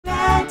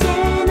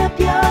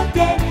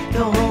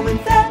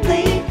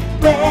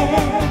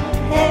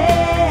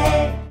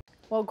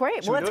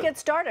Great. Well, let's get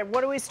started.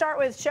 What do we start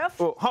with, Chef?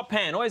 Well, hot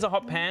pan, always a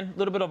hot pan. A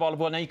little bit of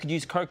olive oil. Now you could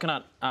use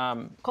coconut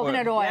oil.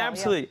 Yeah,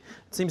 absolutely. Yeah.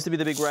 It seems to be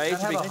the big rage.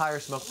 Does that have a higher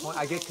smoke point?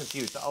 I get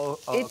confused.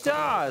 It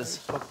does.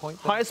 Smoke point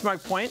higher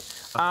smoke point,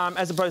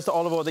 as opposed to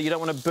olive oil that you don't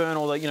want to burn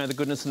all the the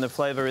goodness and the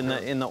flavour in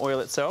the oil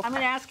itself. I'm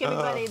going to ask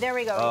everybody. There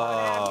we go. You want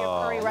to have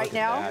your curry right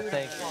now?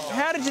 Thank you.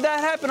 How did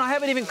that happen? I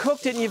haven't even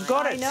cooked it, and you've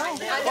got it. I know.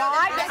 Well,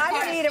 I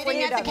would eat it when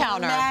you're at the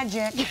counter.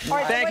 Magic.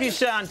 Thank you,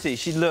 Shanti.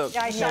 She looked.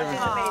 Yeah, Shanti's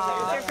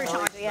amazing. Good for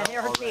Shanti and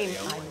her team.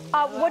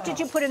 What did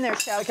you put in there,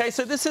 Chef? Okay,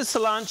 so this is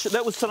cilantro.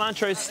 That was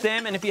cilantro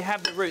stem, and if you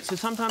have the roots, so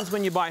sometimes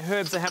when you buy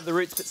herbs, they have the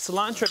roots, but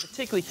cilantro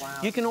particularly,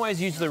 you can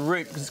always use the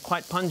root because it's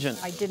quite pungent.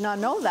 I did not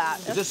know that.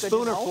 Is it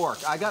spoon or fork?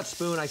 I got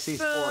spoon. I see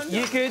fork.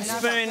 You could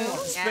spoon,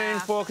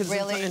 fork. It's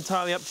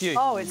entirely up to you.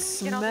 Oh, it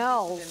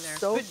smells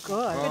so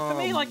good. But for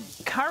me, like,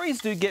 curries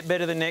do get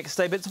better the next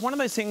day, but it's one of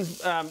those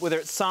things, whether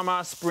it's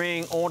summer,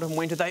 spring, autumn,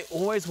 winter, they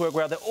always work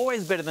well. They're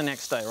always better the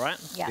next day, right?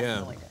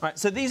 Yeah. Right,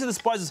 so these are the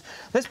spices.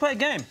 Let's play a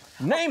game.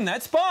 Name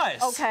that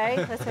spice. Okay,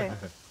 let's see.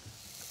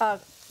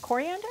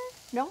 Coriander?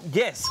 No?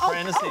 Yes,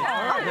 coriander seed. Oh,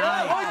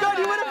 my God,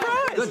 you win a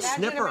prize. Good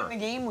snipper. The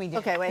game we did.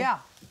 Okay, wait. Yeah.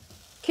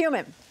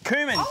 Cumin.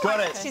 Cumin, got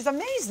it. She's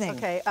amazing.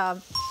 Okay,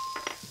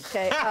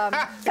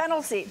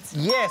 fennel seeds.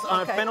 Yes,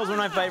 fennel's one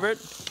of my favourite.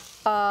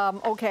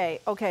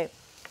 Okay.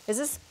 Is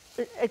this...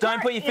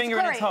 Don't put your finger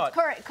in, it's hot.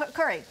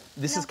 Curry.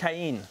 This is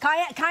cayenne.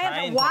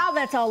 Cayenne. Wow,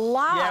 that's a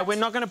lot. Yeah, we're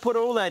not going to put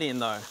all that in,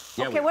 though.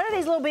 Yeah, okay, what are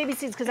these little baby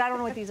seeds? Because I don't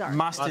know what these are.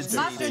 Mustard seeds.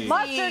 Mustard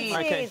seeds.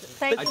 Okay.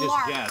 Thank you,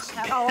 Mark. guessed.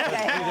 Oh,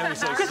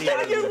 okay.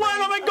 Christina, you won!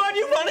 Oh my God,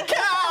 you won a car!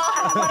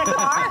 I want a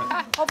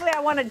car. Hopefully, I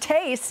want a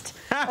taste.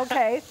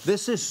 Okay.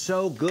 This is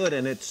so good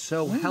and it's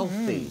so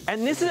healthy.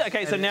 And this is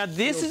okay. So now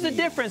this is the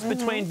difference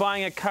between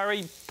buying a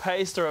curry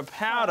paste or a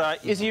powder.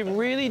 Is you're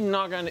really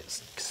not going to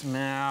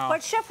smell.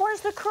 But Chef,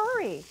 where's the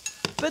curry?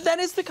 But that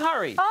is the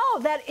curry. Oh,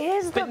 that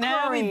is the curry. But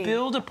now we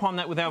build upon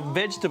that with our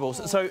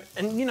vegetables. So,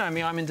 and you know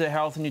me, I'm into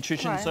health and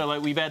nutrition. So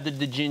like we've added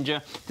the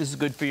ginger. This is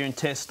good for your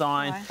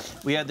intestine.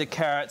 We add the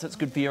carrots. That's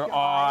good for your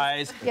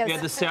eyes. Yes. We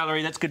add the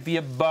celery. That's good for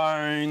your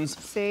bones.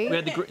 See? We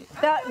add the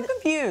I'm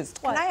confused.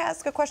 What? Can I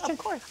ask a question? Of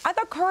course. I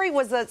thought curry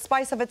was a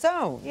spice of its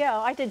own. Yeah,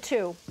 I did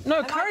too.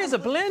 No, curry is a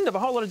blend of a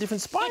whole lot of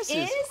different spices. It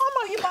is?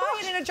 Oh my, you buy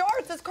it in a jar,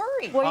 it says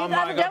curry. Well, my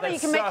God,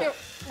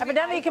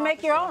 evidently you can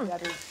make your own.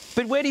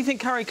 But where do you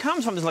think curry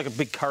comes from? There's like a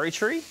big curry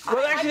tree?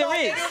 Well, actually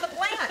there is. The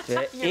plant.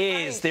 There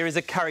is. There is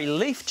a curry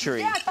leaf tree.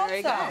 Yeah, I thought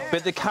so.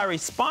 But the curry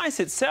spice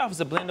itself is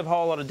a blend of a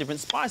whole lot of different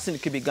spices. And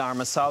it could be garam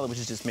masala, which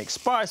is just mixed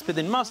spice, but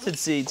then mustard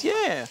seeds,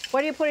 yeah.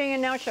 What are you putting in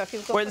now, Chef?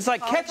 Well, it's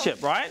like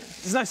ketchup, right?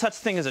 There's no such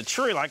thing as a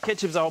tree. Like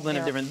ketchup's a whole blend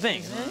of different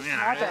things.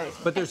 Okay.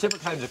 But there's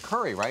different kinds of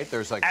curry, right?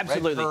 There's like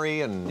red curry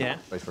and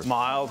vice versa.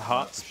 Mild,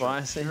 hot,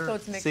 spicy. So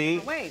it's mixed See,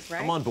 ways,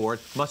 right? I'm on board.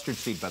 Mustard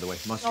seed, by the way.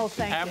 Mustard seed.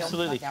 Thank you.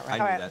 Absolutely. I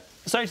knew that.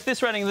 So to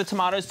this rating of the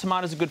tomatoes.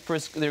 Tomatoes are good for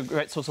us. They're a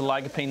great source of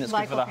lycopene that's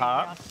good for the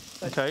heart.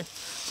 Yeah. Okay.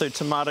 So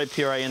tomato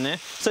puree in there.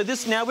 So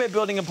this, now we're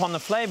building upon the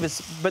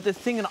flavours, but the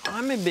thing that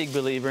I'm a big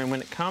believer in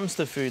when it comes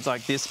to foods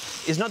like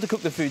this is not to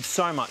cook the food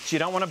so much. You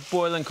don't want to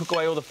boil and cook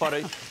away all the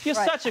fodder. You're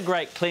such a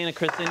great cleaner,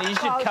 Christina. You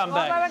should come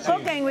back. When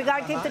we're cooking, we got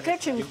to keep the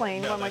kitchen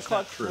clean when we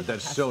cook.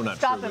 That's so not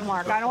Stop true. it,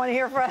 Mark. I don't want to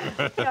hear from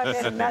I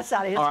made a mess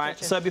out of his All right,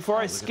 kitchen. so before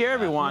I scare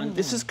everyone,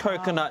 this is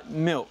coconut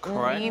milk, all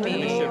right?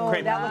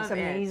 Oh, that looks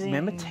amazing.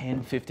 Remember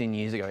 10, 15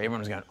 years ago, everyone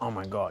was going, oh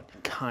my God,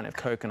 you can't have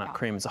coconut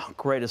cream. It's the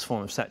greatest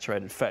form of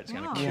saturated fat. It's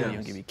going to kill you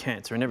and give you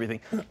cancer and everything.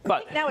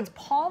 But now it's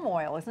palm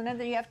oil, isn't it,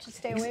 that you have to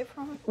stay away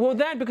from? Well,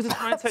 that because it's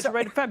high in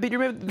saturated fat. But you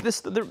remember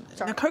this?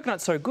 Now,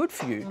 coconut's so good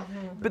for you,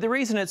 but the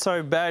reason it's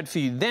so bad for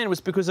you then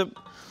was because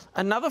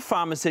another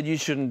farmer said you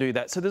shouldn't do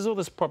that. So there's all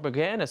this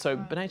propaganda. So,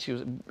 but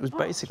actually, it was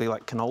basically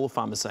like canola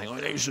farmers saying, "Oh,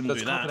 you shouldn't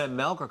do that." Coconut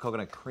milk or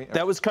coconut cream?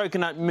 That was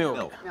coconut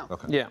milk.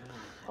 Okay. Yeah.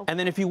 And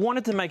then if you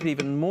wanted to make it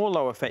even more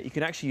lower fat, you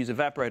could actually use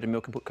evaporated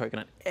milk and put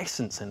coconut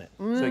essence in it.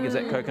 So it gives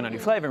that coconutty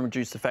flavour and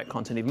reduce the fat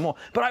content even more.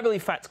 But I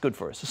believe fat's good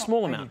for us, a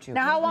small amount.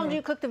 Now, how long do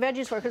you cook the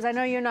veggies for? Because I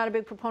know you're not a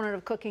big proponent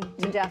of cooking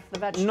to death the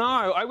vegetables. No,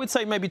 I would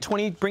say maybe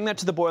 20, bring that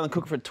to the boil and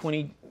cook for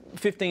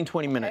 15,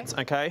 20 minutes,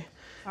 okay?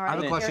 All right. I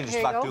have a question just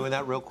about doing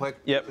that real quick.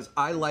 Yep. Because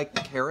I like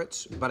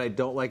carrots, but I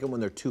don't like them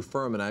when they're too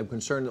firm, and I'm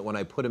concerned that when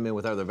I put them in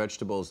with other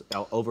vegetables,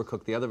 I'll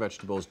overcook the other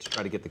vegetables to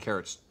try to get the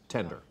carrots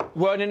tender.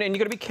 Well, and you've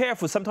got to be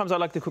careful. Sometimes I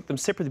like to cook them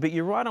separately, but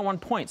you're right on one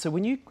point. So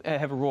when you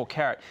have a raw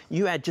carrot,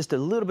 you add just a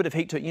little bit of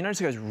heat to it. You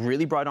notice it goes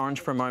really bright orange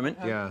for a moment,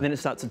 and then it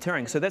starts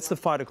deterring. So that's the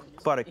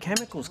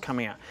phytochemicals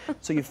coming out.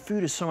 So your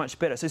food is so much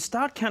better. So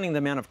start counting the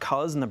amount of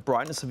colours and the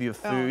brightness of your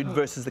food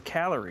versus the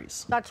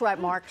calories. That's right,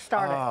 Mark.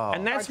 Start it.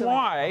 And that's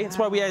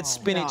why we add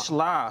spinach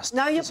last.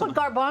 Now you put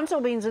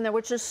garbanzo beans in there,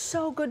 which is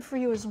so good for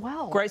you as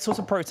well. Great source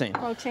of protein.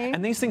 Protein.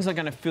 And these things are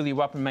going to fill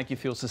you up and make you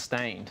feel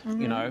sustained,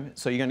 you know.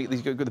 So you're going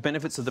to get the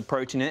benefits of the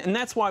protein. And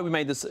that's why we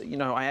made this, you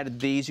know, I added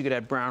these. You could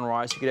add brown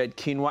rice, you could add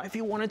quinoa. If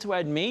you wanted to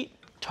add meat,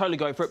 totally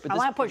go for it. But I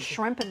want to put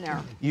shrimp in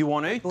there. You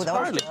want to? Ooh, that was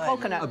totally. good.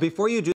 Coconut. Before you do